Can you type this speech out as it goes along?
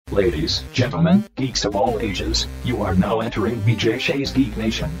Ladies, gentlemen, geeks of all ages, you are now entering BJGN's Geek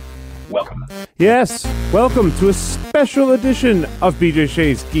Nation. Welcome. Yes, welcome to a special edition of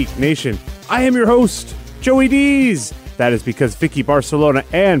BJGN's Geek Nation. I am your host, Joey Dees. That is because Vicky Barcelona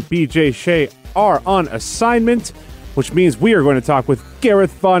and BJ Shea are on assignment, which means we are going to talk with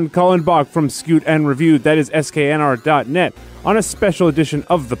Gareth von Kallenbach from Skewed and Reviewed, that is sknr.net, on a special edition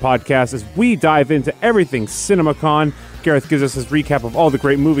of the podcast as we dive into everything Cinemacon. Gareth gives us his recap of all the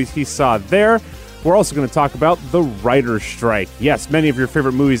great movies he saw there. We're also going to talk about the writer's strike. Yes, many of your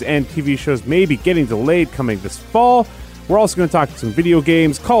favorite movies and TV shows may be getting delayed coming this fall. We're also going to talk some video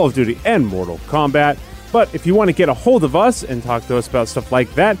games, Call of Duty, and Mortal Kombat. But if you want to get a hold of us and talk to us about stuff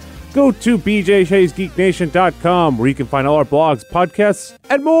like that, go to bjshaysgeeknation.com where you can find all our blogs, podcasts,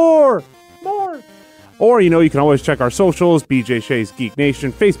 and more. Or, you can always check our socials, BJ Shay's Geek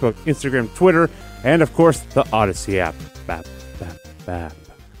Nation, Facebook, Instagram, Twitter, and, of course, the Odyssey app. Bap.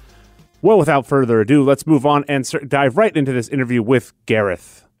 Well, without further ado, let's move on and dive right into this interview with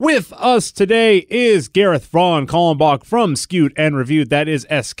Gareth. With us today is Gareth von Kallenbach from Skewed and Reviewed, that is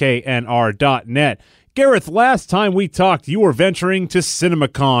sknr.net. Gareth, last time we talked, you were venturing to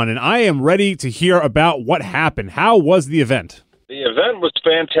Cinemacon, and I am ready to hear about what happened. How was the event? The event was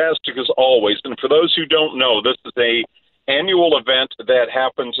fantastic as always, and for those who don't know, this is a annual event that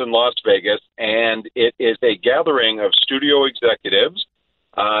happens in Las Vegas, and it is a gathering of studio executives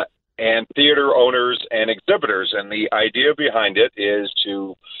and theater owners and exhibitors, and the idea behind it is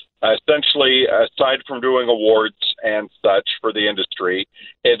to essentially, aside from doing awards and such for the industry,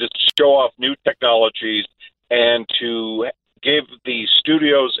 it is to show off new technologies and to give the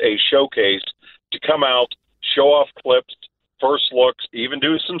studios a showcase to come out, show off clips, first looks, even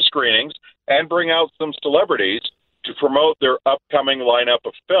do some screenings, and bring out some celebrities to promote their upcoming lineup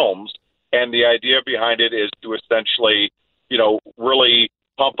of films. And the idea behind it is to essentially, really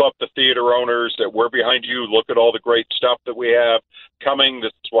pump up the theater owners that we're behind you. Look at all the great stuff that we have coming.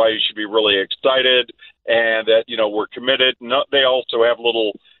 This is why you should be really excited, and that, we're committed. They also have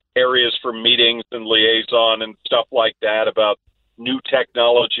little areas for meetings and liaison and stuff like that about new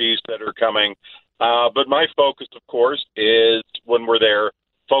technologies that are coming. But my focus, of course, is when we're there,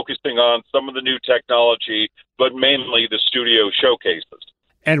 focusing on some of the new technology, but mainly the studio showcases.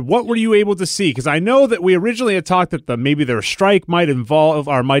 And what were you able to see? Because I know that we originally had talked that maybe their strike might involve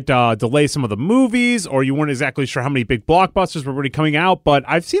or might delay some of the movies, or you weren't exactly sure how many big blockbusters were already coming out. But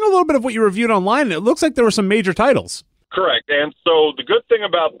I've seen a little bit of what you reviewed online, and it looks like there were some major titles. Correct. And so the good thing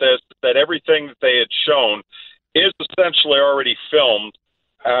about this is that everything that they had shown is essentially already filmed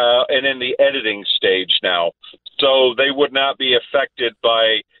and in the editing stage now. So they would not be affected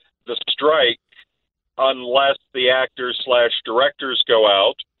by the strike unless the actors/directors go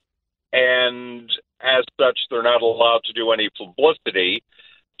out, and as such, they're not allowed to do any publicity.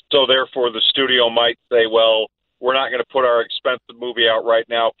 So therefore, the studio might say, well, we're not going to put our expensive movie out right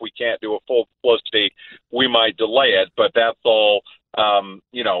now if we can't do a full publicity. We might delay it, but that's all,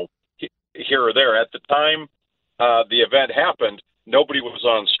 here or there. At the time the event happened, nobody was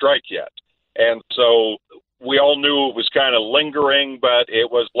on strike yet. And so we all knew it was kind of lingering, but it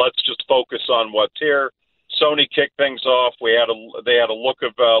was, let's just focus on what's here. Sony kicked things off. They had a look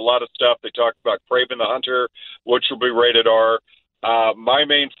of a lot of stuff. They talked about Kraven the Hunter, which will be rated R. My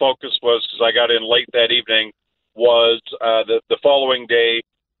main focus was, because I got in late that evening, was the following day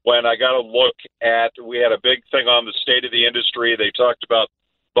when I got a look at, we had a big thing on the state of the industry. They talked about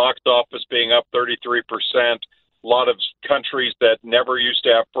box office being up 33%. A lot of countries that never used to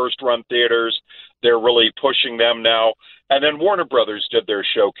have first-run theaters, they're really pushing them now. And then Warner Brothers did their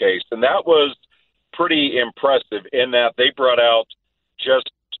showcase, and that was pretty impressive in that they brought out just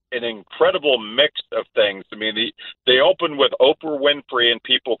an incredible mix of things. I mean, they opened with Oprah Winfrey and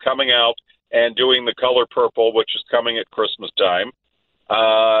people coming out and doing The Color Purple, which is coming at Christmas time.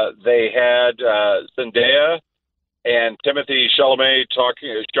 They had Zendaya and Timothée Chalamet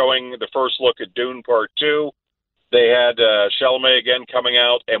showing the first look at Dune Part 2. They had Chalamet again coming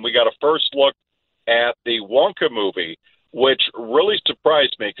out, and we got a first look at the Wonka movie, which really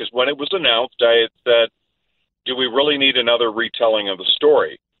surprised me because when it was announced, I had said, do we really need another retelling of the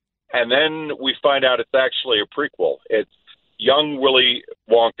story? And then we find out it's actually a prequel. It's young Willy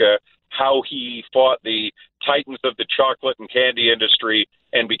Wonka, how he fought the titans of the chocolate and candy industry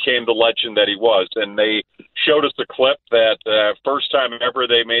and became the legend that he was. And they showed us a clip that first time ever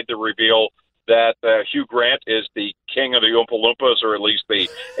they made the reveal that Hugh Grant is the king of the Oompa Loompas, or at least a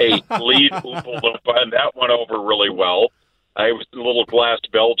lead Oompa Loompa, and that went over really well. It was a little glass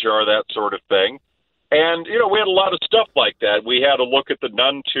bell jar, that sort of thing. And, we had a lot of stuff like that. We had a look at The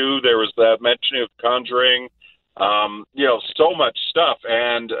Nun 2. There was that mention of Conjuring. So much stuff.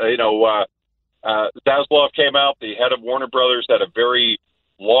 And, Zaslav came out, the head of Warner Brothers, had a very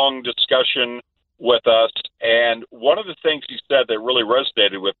long discussion with us. And one of the things he said that really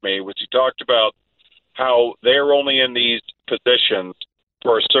resonated with me was he talked about how they're only in these positions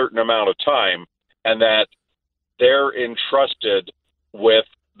for a certain amount of time, and that they're entrusted with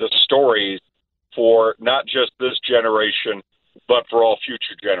the stories for not just this generation, but for all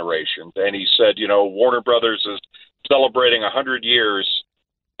future generations. And he said, Warner Brothers is celebrating 100 years,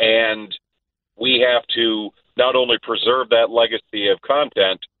 and we have to not only preserve that legacy of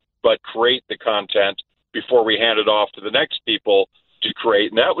content, but create the content before we hand it off to the next people to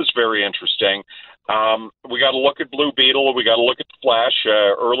create. And that was very interesting. We got to look at Blue Beetle. We got to look at the Flash.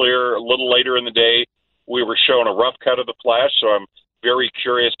 Earlier, a little later in the day, we were shown a rough cut of the Flash, so I'm very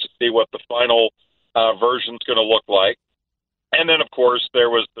curious to see what the final version's going to look like. And then, of course, there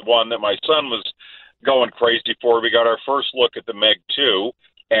was the one that my son was going crazy for. We got our first look at the Meg 2,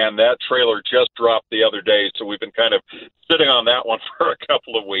 and that trailer just dropped the other day, so we've been kind of sitting on that one for a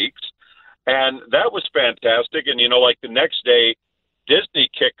couple of weeks. And that was fantastic. And, like the next day, Disney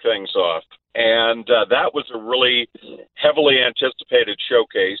kicked things off. And that was a really heavily anticipated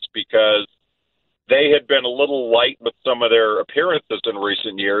showcase because they had been a little light with some of their appearances in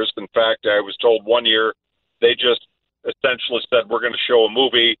recent years. In fact, I was told one year they just essentially said, we're going to show a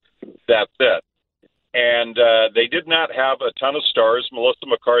movie, that's it. And they did not have a ton of stars. Melissa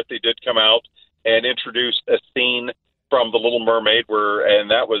McCarthy did come out and introduce a scene from The Little Mermaid, and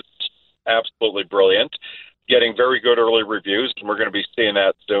that was absolutely brilliant, getting very good early reviews, and we're going to be seeing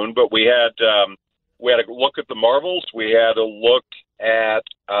that soon. But we had a look at the Marvels. We had a look at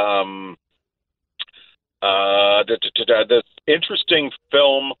this interesting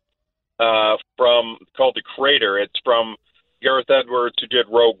film called The Crater. It's from Gareth Edwards, who did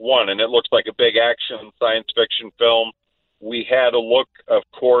Rogue One, and it looks like a big action science fiction film. We had a look, of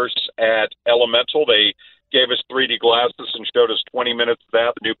course, at Elemental. They gave us 3D glasses and showed us 20 minutes of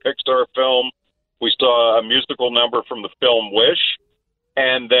that, the new Pixar film. We saw a musical number from the film Wish.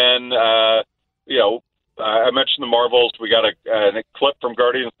 And then, I mentioned the Marvels. We got a clip from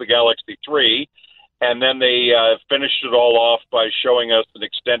Guardians of the Galaxy 3. And then they finished it all off by showing us an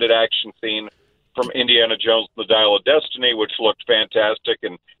extended action scene from Indiana Jones and the Dial of Destiny, which looked fantastic.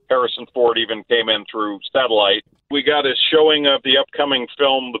 And Harrison Ford even came in through satellite. We got a showing of the upcoming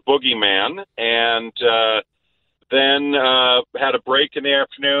film, The Boogeyman, and then had a break in the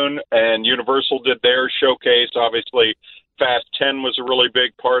afternoon, and Universal did their showcase. Obviously, Fast 10 was a really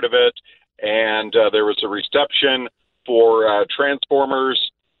big part of it, and there was a reception for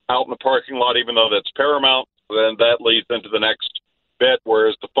Transformers out in the parking lot, even though that's Paramount. Then that leads into the next bit,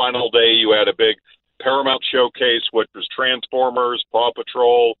 whereas the final day you had a big Paramount showcase, which was Transformers, Paw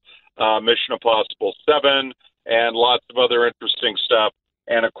Patrol, Mission Impossible 7, and lots of other interesting stuff.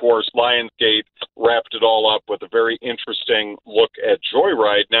 And, of course, Lionsgate wrapped it all up with a very interesting look at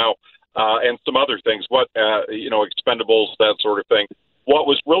Joyride now, and some other things, Expendables, that sort of thing. What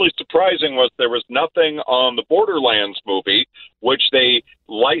was really surprising was there was nothing on the Borderlands movie, which they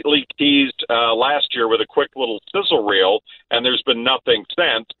lightly teased last year with a quick little sizzle reel, and there's been nothing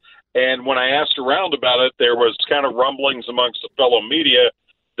since. And when I asked around about it, there was kind of rumblings amongst the fellow media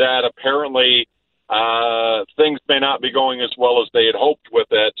that apparently things may not be going as well as they had hoped with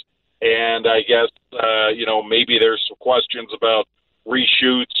it. And I guess, maybe there's some questions about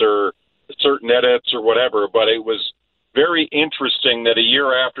reshoots or certain edits or whatever, but it was very interesting that a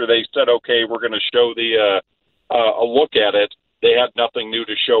year after they said, okay, we're going to show a look at it, they had nothing new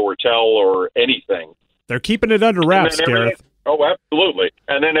to show or tell or anything. They're keeping it under wraps, Gareth. Oh, absolutely.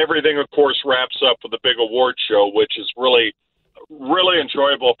 And then everything, of course, wraps up with a big award show, which is really, really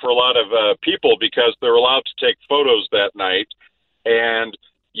enjoyable for a lot of people because they're allowed to take photos that night, and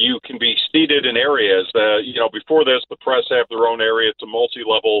you can be seated in areas. Before this, the press have their own area. It's a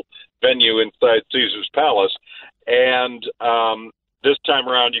multi-level venue inside Caesar's Palace. And this time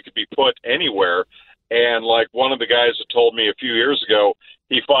around, you could be put anywhere. And like one of the guys that told me a few years ago,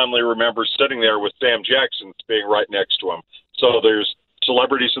 he fondly remembers sitting there with Sam Jackson being right next to him. So there's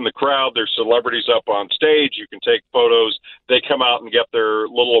celebrities in the crowd. There's celebrities up on stage. You can take photos. They come out and get their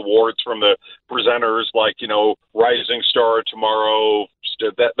little awards from the presenters, like, Rising Star Tomorrow,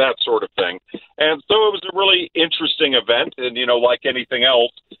 that sort of thing. And so it was a really interesting event. And, like anything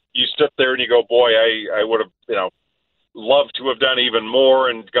else, you sit there and you go, boy, I would have, loved to have done even more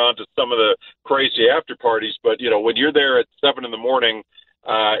and gone to some of the crazy after parties. But, when you're there at 7 a.m,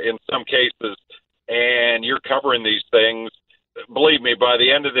 in some cases, and you're covering these things, believe me, by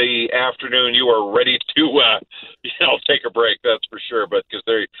the end of the afternoon, you are ready to, take a break, that's for sure. But because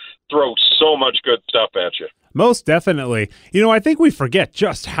they throw so much good stuff at you. Most definitely. You know, I think we forget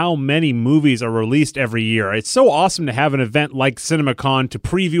just how many movies are released every year. It's so awesome to have an event like Cinemacon to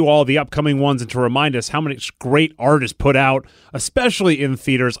preview all the upcoming ones and to remind us how much great art is put out, especially in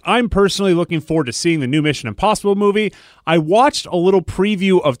theaters. I'm personally looking forward to seeing the new Mission Impossible movie. I watched a little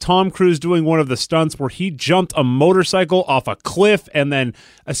preview of Tom Cruise doing one of the stunts where he jumped a motorcycle off a cliff and then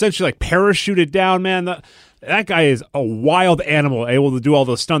essentially like parachuted down, man. That guy is a wild animal, able to do all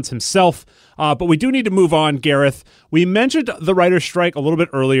those stunts himself. But we do need to move on, Gareth. We mentioned the writer's strike a little bit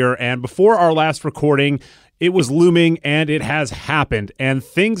earlier, and before our last recording, it was looming, and it has happened. And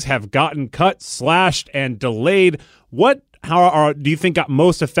things have gotten cut, slashed, and delayed. How do you think got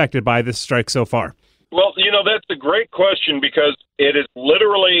most affected by this strike so far? Well, that's a great question because it is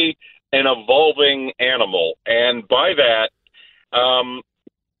literally an evolving animal. And by that,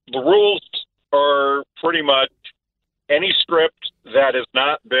 the rules are pretty much any script that has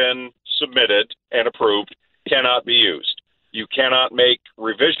not been submitted and approved cannot be used. You cannot make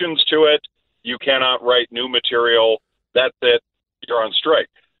revisions to it. You cannot write new material. That's it. You're on strike.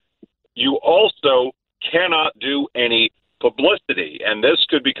 You also cannot do any publicity, and this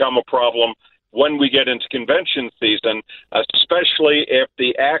could become a problem when we get into convention season, especially if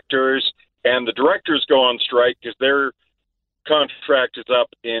the actors and the directors go on strike because their contract is up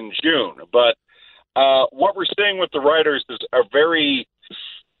in June. But what we're seeing with the writers is a very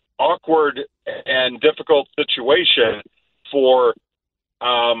awkward and difficult situation for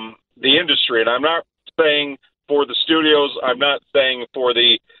the industry. And I'm not saying for the studios, I'm not saying for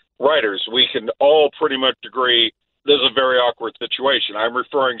the writers. We can all pretty much agree this is a very awkward situation. I'm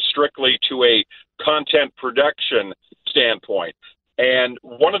referring strictly to a content production standpoint. And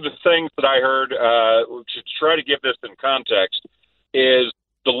one of the things that I heard, to try to give this in context, is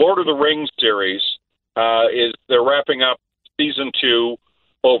the Lord of the Rings series they're wrapping up season 2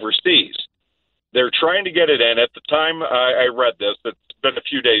 overseas. They're trying to get it in. At the time I read this, it's been a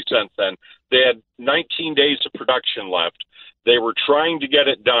few days since then, they had 19 days of production left. They were trying to get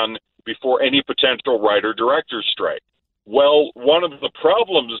it done before any potential writer-director strike. Well, one of the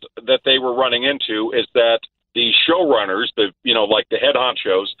problems that they were running into is that the showrunners, like the head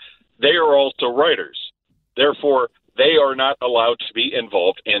honchos, they are also writers. Therefore, they are not allowed to be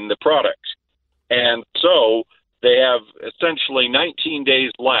involved in the product. And so they have essentially 19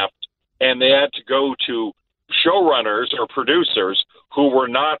 days left, and they had to go to showrunners or producers who were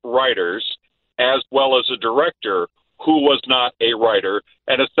not writers, as well as a director who was not a writer,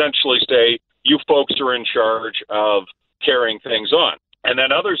 and essentially say, you folks are in charge of carrying things on. And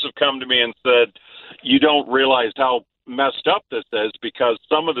then others have come to me and said, you don't realize how messed up this is, because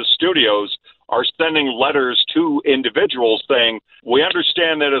some of the studios are sending letters to individuals saying, we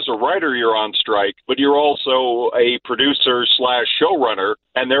understand that as a writer you're on strike, but you're also a producer / showrunner,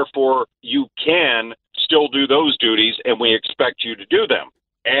 and therefore you can still do those duties, and we expect you to do them.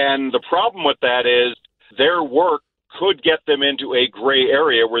 And the problem with that is their work could get them into a gray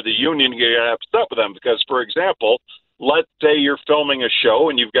area where the union get upset with them. Because, for example, let's say you're filming a show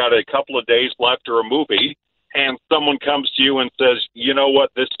and you've got a couple of days left or a movie, and someone comes to you and says, you know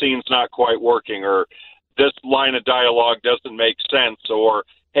what, this scene's not quite working, or this line of dialogue doesn't make sense, or,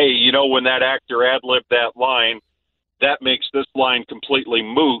 hey, when that actor ad-libbed that line, that makes this line completely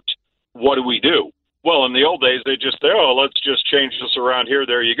moot. What do we do? Well, in the old days, they just say, let's just change this around here.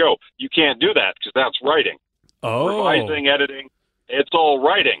 There you go. You can't do that because that's writing. Revising, editing, it's all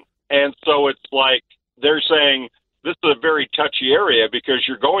writing. And so it's like they're saying this is a very touchy area because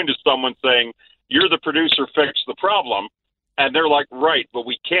you're going to someone saying, you're the producer, fix the problem. And they're like, right, but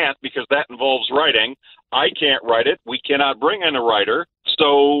we can't because that involves writing. I can't write it. We cannot bring in a writer,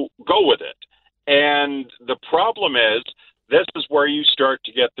 so go with it. And the problem is this is where you start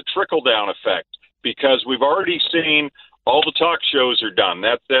to get the trickle-down effect, because we've already seen all the talk shows are done.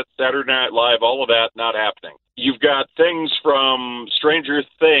 That's Saturday Night Live, all of that not happening. You've got things from Stranger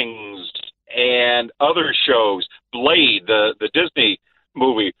Things and other shows, Blade, the Disney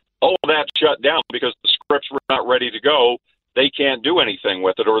movie, all of that shut down because the scripts were not ready to go. They can't do anything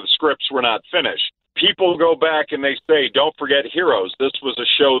with it, or the scripts were not finished. People go back and they say, don't forget Heroes. This was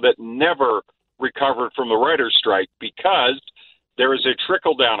a show that never recovered from the writer's strike because there is a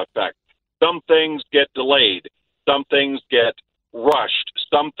trickle-down effect. Some things get delayed. Some things get rushed.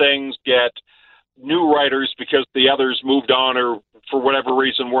 Some things get new writers because the others moved on or for whatever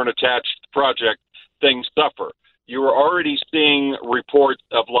reason weren't attached to the project. Things suffer. You are already seeing reports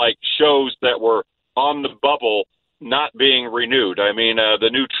of like shows that were on the bubble not being renewed. I mean, the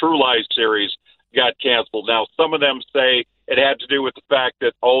new True Lies series got canceled. Now, some of them say it had to do with the fact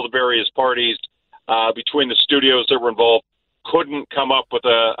that all the various parties between the studios that were involved couldn't come up with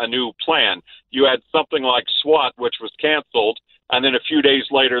a new plan. You had something like SWAT, which was canceled, and then a few days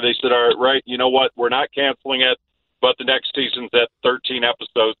later they said, all right, you know what, we're not canceling it, but the next season's at 13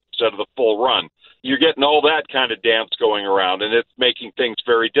 episodes instead of the full run. You're getting all that kind of dance going around, and it's making things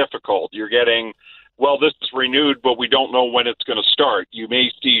very difficult. You're getting, well, this is renewed, but we don't know when it's going to start. You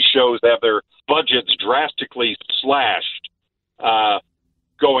may see shows have their budgets drastically slashed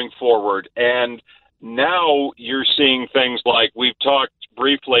going forward. And now you're seeing things like, we've talked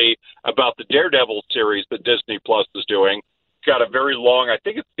briefly about the Daredevil series that Disney Plus is doing. It's got a very long, I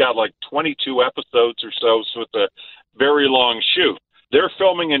think it's got like 22 episodes or so it's a very long shoot. They're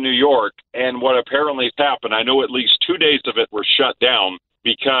filming in New York, and what apparently has happened, I know at least 2 days of it were shut down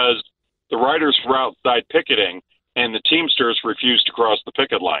because the writers were outside picketing, and the Teamsters refused to cross the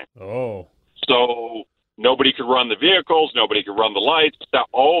picket line. Oh. So nobody could run the vehicles, nobody could run the lights,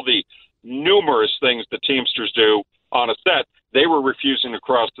 all the numerous things the Teamsters do on a set, they were refusing to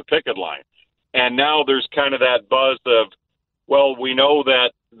cross the picket line. And now there's kind of that buzz of, well, we know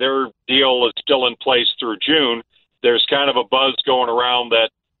that their deal is still in place through June. There's kind of a buzz going around that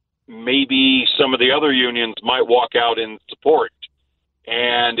maybe some of the other unions might walk out in support.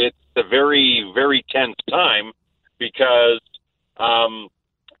 And it's a very, very tense time because,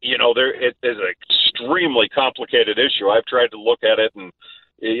 it is an extremely complicated issue. I've tried to look at it, and,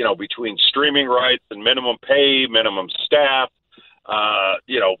 between streaming rights and minimum pay, minimum staff,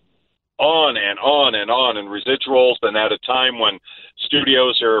 on and on and on, and residuals, and at a time when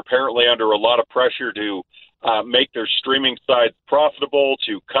studios are apparently under a lot of pressure to make their streaming sites profitable,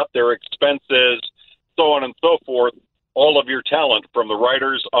 to cut their expenses, so on and so forth. All of your talent, from the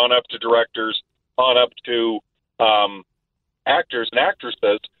writers on up to directors, on up to actors and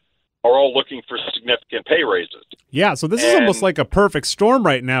actresses, are all looking for significant pay raises. Yeah, so this is almost like a perfect storm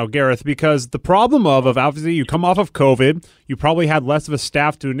right now, Gareth, because the problem of obviously you come off of COVID, you probably had less of a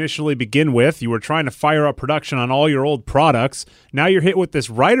staff to initially begin with, you were trying to fire up production on all your old products, now you're hit with this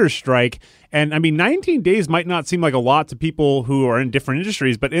writer's strike, and 19 days might not seem like a lot to people who are in different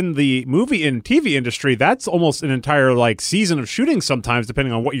industries, but in the movie and TV industry, that's almost an entire season of shooting sometimes,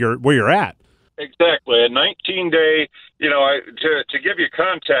 depending on where you're at. Exactly. A 19-day, to give you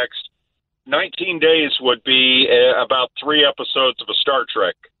context, 19 days would be about 3 episodes of a Star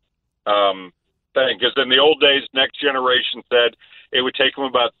Trek thing. Because in the old days, Next Generation said it would take them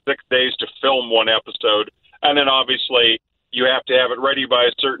about 6 days to film one episode. And then obviously you have to have it ready by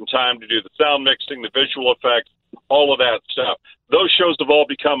a certain time to do the sound mixing, the visual effects, all of that stuff. Those shows have all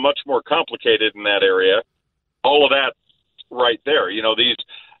become much more complicated in that area. All of that right there. These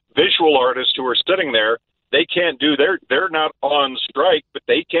visual artists who are sitting there, they can't do they're not on strike, but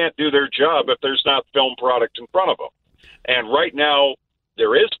they can't do their job if there's not film product in front of them. And right now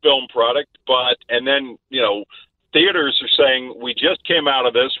there is film product, and then, theaters are saying, we just came out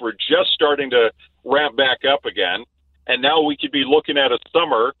of this, we're just starting to ramp back up again. And now we could be looking at a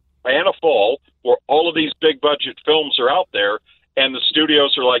summer and a fall where all of these big budget films are out there, and the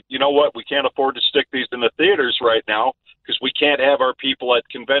studios are like, you know what, we can't afford to stick these in the theaters right now because we can't have our people at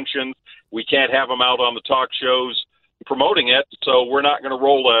conventions. We can't have them out on the talk shows promoting it. So we're not going to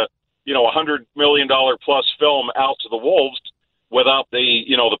roll a $100 million plus film out to the wolves without the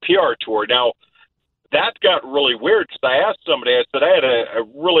PR tour. Now, that got really weird because I asked somebody, I said, I had a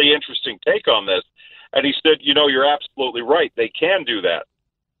really interesting take on this. And he said, you're absolutely right. They can do that.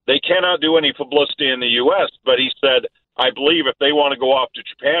 They cannot do any publicity in the U.S., but he said, I believe if they want to go off to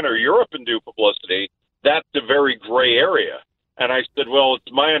Japan or Europe and do publicity, that's a very gray area. And I said, well,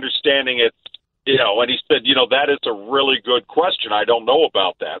 it's my understanding and he said, that is a really good question. I don't know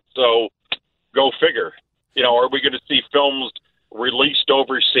about that. So go figure. Are we going to see films released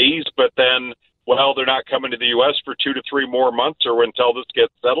overseas, but then, they're not coming to the U.S. for 2 to 3 more months or until this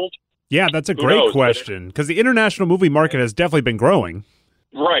gets settled? Yeah, that's a great question, because the international movie market has definitely been growing.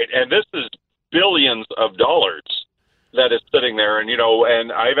 Right, and this is billions of dollars that is sitting there. And,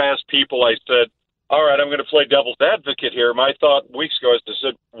 and I've asked people, I said, all right, I'm going to play devil's advocate here. My thought weeks ago is, I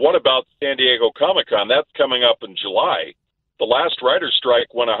said, what about San Diego Comic-Con? That's coming up in July. The last writer's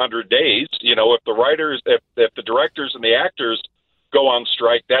strike went 100 days. If the writers, if the directors and the actors go on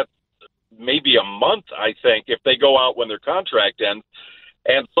strike, that's maybe a month, I think, if they go out when their contract ends.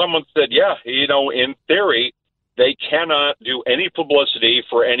 And someone said, yeah, in theory, they cannot do any publicity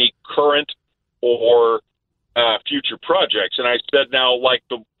for any current or future projects. And I said, now, like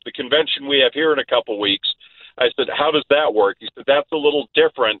the convention we have here in a couple weeks, I said, how does that work? He said, that's a little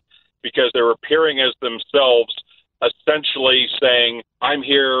different because they're appearing as themselves, essentially saying, I'm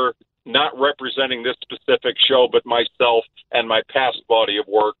here not representing this specific show, but myself and my past body of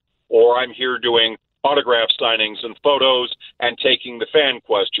work, or I'm here doing autograph signings and photos and taking the fan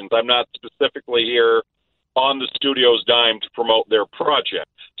questions. I'm not specifically here on the studio's dime to promote their project.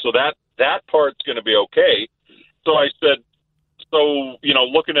 So that part's going to be okay. So I said, so,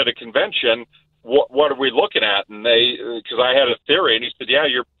 looking at a convention, what are we looking at? And because I had a theory, and he said, yeah,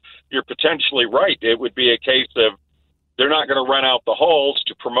 you're potentially right. It would be a case of they're not going to rent out the halls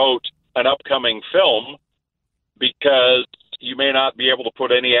to promote an upcoming film because you may not be able to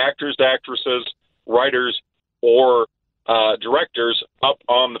put any actors, actresses, writers, or directors up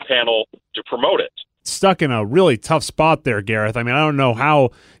on the panel to promote it. Stuck in a really tough spot there, Gareth. I mean, I don't know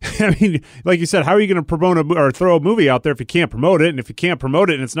how. I mean, like you said, how are you going to promote or throw a movie out there if you can't promote it? And if you can't promote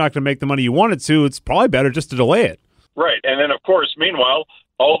it and it's not going to make the money you want it to, it's probably better just to delay it. Right. And then, of course, meanwhile,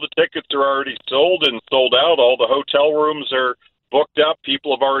 all the tickets are already sold and sold out. All the hotel rooms are booked up.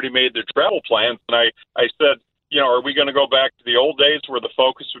 People have already made their travel plans. And I said, are we going to go back to the old days where the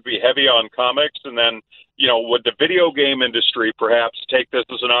focus would be heavy on comics? And then, would the video game industry perhaps take this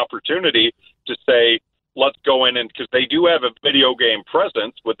as an opportunity to say, let's go in, and because they do have a video game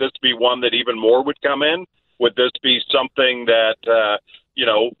presence, would this be one that even more would come in? Would this be something that,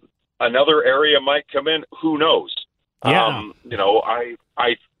 another area might come in? Who knows? Yeah.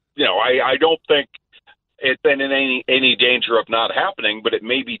 I don't think it's in any danger of not happening, but it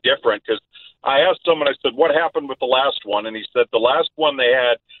may be different because I asked someone, I said, what happened with the last one? And he said the last one they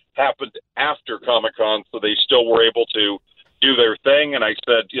had happened after Comic-Con, so they still were able to do their thing. And I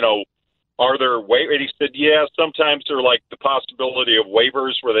said, are there waivers? And he said, yeah, sometimes there are like the possibility of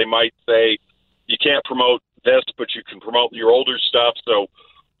waivers where they might say you can't promote this, but you can promote your older stuff. So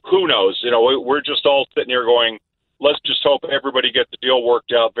who knows? We're just all sitting here going, let's just hope everybody gets the deal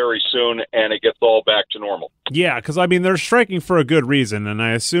worked out very soon and it gets all back to normal. Yeah, because, I mean, they're striking for a good reason, and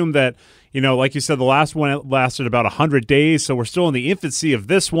I assume that, like you said, the last one lasted about 100 days, so we're still in the infancy of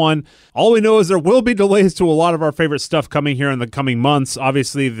this one. All we know is there will be delays to a lot of our favorite stuff coming here in the coming months.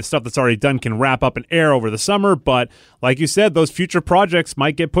 Obviously, the stuff that's already done can wrap up and air over the summer, but like you said, those future projects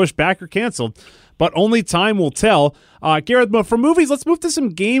might get pushed back or canceled. But only time will tell. Gareth, but for movies, let's move to some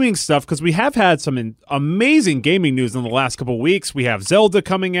gaming stuff because we have had some amazing gaming news in the last couple of weeks. We have Zelda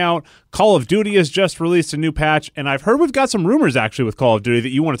coming out. Call of Duty has just released a new patch, and I've heard we've got some rumors actually with Call of Duty that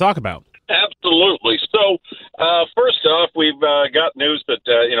you want to talk about. Absolutely. So, first off, we've got news that,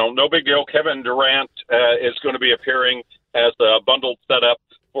 no big deal. Kevin Durant is going to be appearing as a bundled setup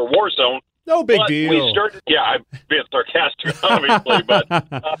for Warzone. No big deal. I'm being sarcastic, obviously,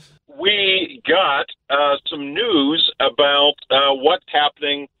 but we got some news about what's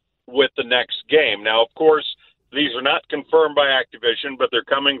happening with the next game. Now, of course, these are not confirmed by Activision, but they're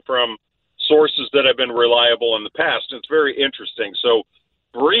coming from sources that have been reliable in the past, and it's very interesting. So,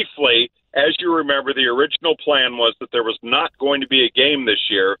 briefly, as you remember, the original plan was that there was not going to be a game this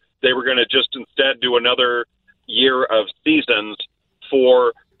year. They were going to just instead do another year of seasons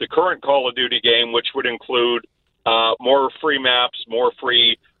for the current Call of Duty game, which would include more free maps, more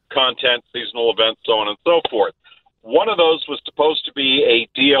free content, seasonal events, so on and so forth. One of those was supposed to be a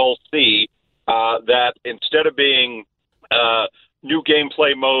DLC that instead of being new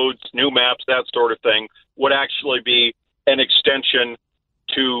gameplay modes, new maps, that sort of thing, would actually be an extension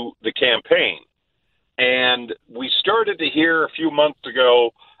to the campaign. And we started to hear a few months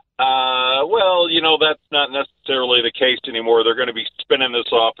ago, that's not necessarily the case anymore. They're going to be spinning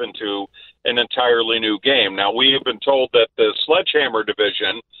this off into an entirely new game. Now, we have been told that the Sledgehammer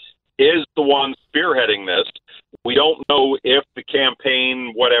division is the one spearheading this. We don't know if the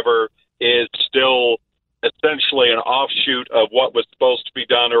campaign, whatever, is still essentially an offshoot of what was supposed to be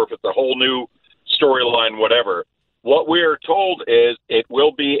done or if it's a whole new storyline, whatever. What we are told is it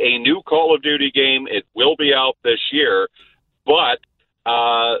will be a new Call of Duty game. It will be out this year, but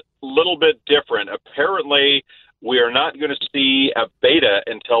a little bit different. Apparently, we are not going to see a beta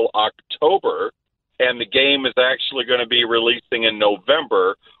until October, and the game is actually going to be releasing in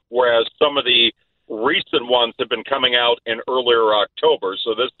November, whereas some of the recent ones have been coming out in earlier October.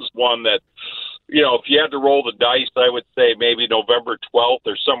 So this is one that, if you had to roll the dice, I would say maybe November 12th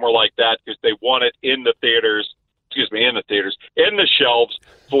or somewhere like that, because they want it in the shelves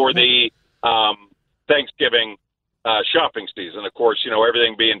for the Thanksgiving shopping season. Of course,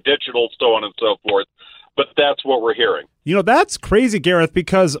 everything being digital, so on and so forth. But that's what we're hearing. That's crazy, Gareth,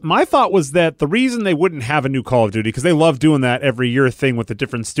 because my thought was that the reason they wouldn't have a new Call of Duty, because they love doing that every year thing with the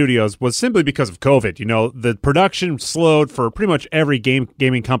different studios, was simply because of COVID. The production slowed for pretty much every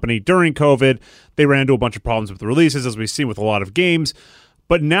gaming company during COVID. They ran into a bunch of problems with the releases, as we've seen with a lot of games.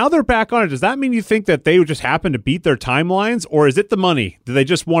 But now they're back on it. Does that mean you think that they would just happen to beat their timelines, or is it the money? Do they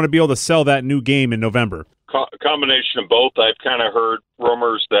just want to be able to sell that new game in November? Combination of both. I've kind of heard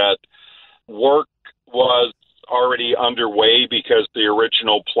rumors that work was already underway because the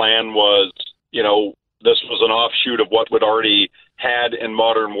original plan was, this was an offshoot of what we'd already had in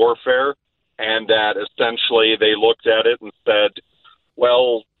Modern Warfare, and that essentially they looked at it and said,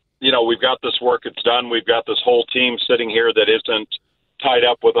 well, we've got this work, it's done. We've got this whole team sitting here that isn't tied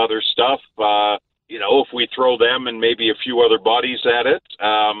up with other stuff. If we throw them and maybe a few other bodies at it,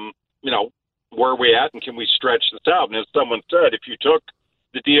 where are we at and can we stretch this out? And as someone said, if you took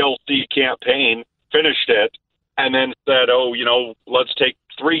the DLC campaign, finished it, and then said, let's take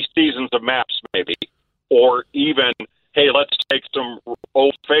 3 seasons of maps maybe, or even, hey, let's take some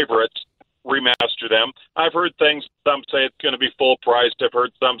old favorites, remaster them. I've heard things, some say it's going to be full priced. I've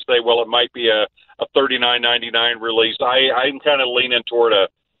heard some say, well, it might be a $39.99 release. I'm kind of leaning toward a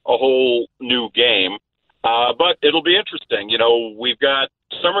whole new game. But it'll be interesting. We've got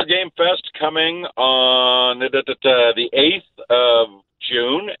Summer Game Fest coming on the 8th of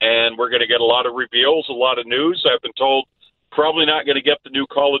June, and we're going to get a lot of reveals, a lot of news. I've been told probably not going to get the new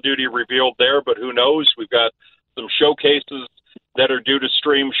Call of Duty revealed there, but who knows? We've got some showcases that are due to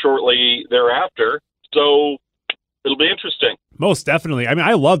stream shortly thereafter. So it'll be interesting. Most definitely. I mean,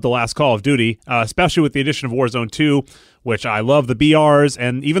 I love the last Call of Duty, especially with the addition of Warzone 2, which I love the BRs,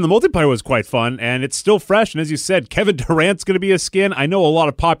 and even the multiplayer was quite fun, and it's still fresh. And as you said, Kevin Durant's going to be a skin. I know a lot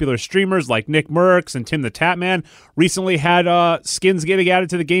of popular streamers like Nick Merckx and Tim the Tatman recently had skins getting added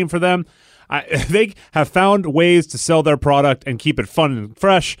to the game for them. They have found ways to sell their product and keep it fun and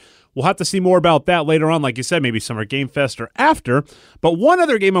fresh. We'll have to see more about that later on, like you said, maybe Summer Game Fest or after. But one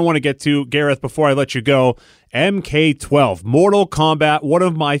other game I want to get to, Gareth, before I let you go, MK12, Mortal Kombat, one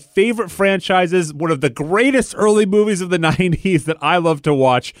of my favorite franchises, one of the greatest early movies of the 90s that I love to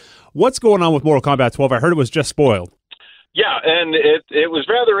watch. What's going on with Mortal Kombat 12? I heard it was just spoiled. Yeah, and it was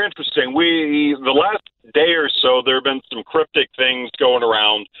rather interesting. The last day or so, there have been some cryptic things going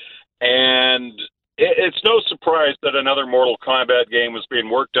around, and it's no surprise that another Mortal Kombat game is being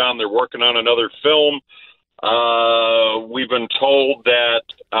worked on. They're working on another film. We've been told that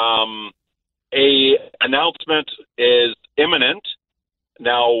a announcement is imminent.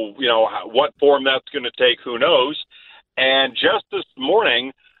 Now, what form that's going to take, who knows? And just this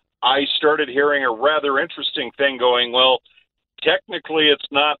morning, I started hearing a rather interesting thing going, well, technically it's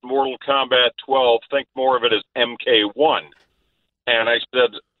not Mortal Kombat 12. Think more of it as MK1. And I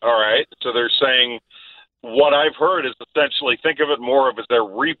said, all right. So they're saying what I've heard is essentially think of it more of as a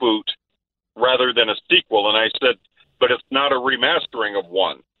reboot rather than a sequel. And I said, but it's not a remastering of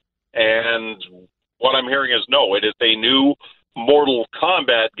one. And what I'm hearing is no, it is a new Mortal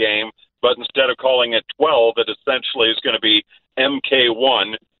Kombat game, but instead of calling it 12, it essentially is going to be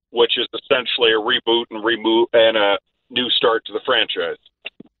MK1, which is essentially a reboot and a new start to the franchise.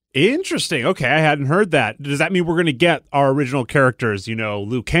 Interesting. Okay, I hadn't heard that. Does that mean we're going to get our original characters,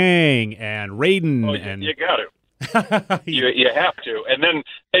 Liu Kang and Raiden? Oh, and you got to. you have to. And then,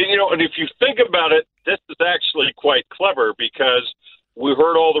 and if you think about it, this is actually quite clever because we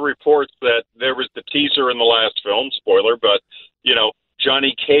heard all the reports that there was the teaser in the last film, spoiler, but,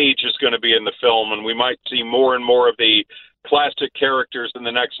 Johnny Cage is going to be in the film, and we might see more and more of the classic characters in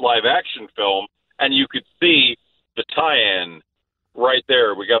the next live-action film, and you could see the tie-in right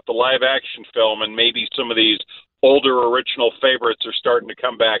there. We got the live-action film, and maybe some of these older original favorites are starting to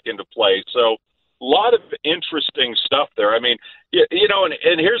come back into play. So a lot of interesting stuff there. I mean,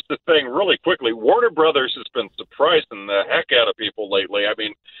 and here's the thing really quickly. Warner Brothers has been surprising the heck out of people lately. I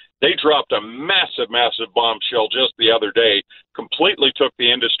mean, they dropped a massive, massive bombshell just the other day, completely took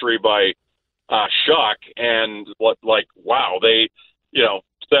the industry by shock, and wow, they,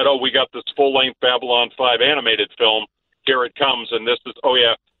 said, oh, we got this full-length Babylon 5 animated film. Here it comes, and this is,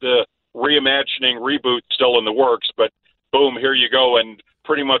 the reimagining reboot still in the works, but boom, here you go, and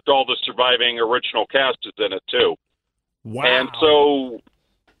pretty much all the surviving original cast is in it, too. Wow. And so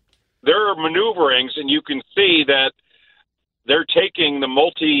there are maneuverings, and you can see that they're taking the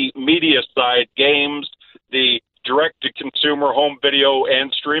multimedia side, games, the direct-to-consumer home video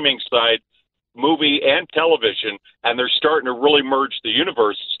and streaming side, movie and television, and they're starting to really merge the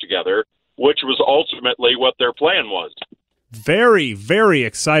universes together, which was ultimately what their plan was. Very, very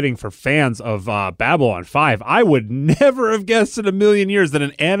exciting for fans of Babylon 5. I would never have guessed in a million years that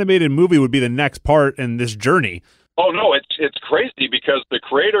an animated movie would be the next part in this journey. Oh, no, it's crazy because the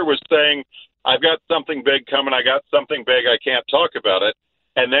creator was saying, I've got something big coming, I got something big, I can't talk about it.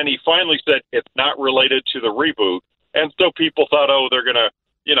 And then he finally said it's not related to the reboot. And so people thought, oh, they're going to,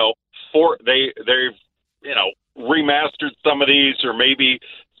 they've remastered some of these, or maybe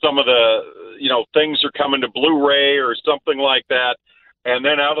some of the, things are coming to Blu-ray or something like that. And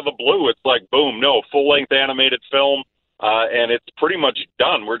then out of the blue, it's like, boom, no, full-length animated film, and it's pretty much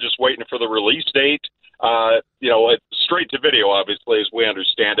done. We're just waiting for the release date. straight to video, obviously, as we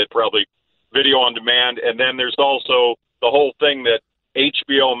understand it, probably video on demand. And then there's also the whole thing that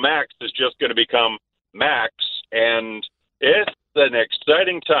HBO Max is just going to become Max, and it's an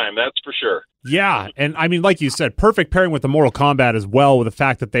exciting time, that's for sure. Yeah, and I mean, like you said, perfect pairing with the Mortal Kombat as well, with the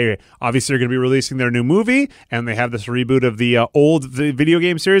fact that they obviously are going to be releasing their new movie, and they have this reboot of the old video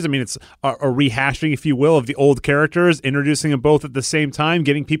game series. I mean, it's a rehashing, if you will, of the old characters, introducing them both at the same time,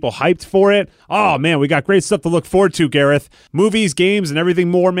 getting people hyped for it. Oh, man, we got great stuff to look forward to, Gareth. Movies, games, and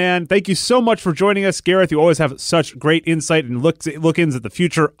everything more, man. Thank you so much for joining us, Gareth. You always have such great insight and look-ins at the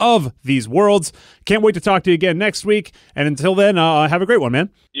future of these worlds. Can't wait to talk to you again next week, and until then, have a great one,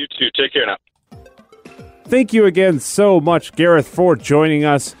 man. You too. Take care now. Thank you again so much, Gareth, for joining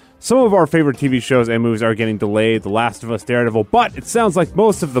us. Some of our favorite TV shows and movies are getting delayed, The Last of Us, Daredevil, but it sounds like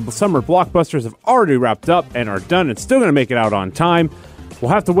most of the summer blockbusters have already wrapped up and are done and still going to make it out on time.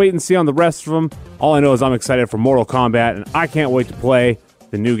 We'll have to wait and see on the rest of them. All I know is I'm excited for Mortal Kombat, and I can't wait to play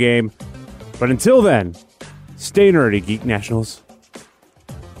the new game. But until then, stay nerdy, Geek Nationals.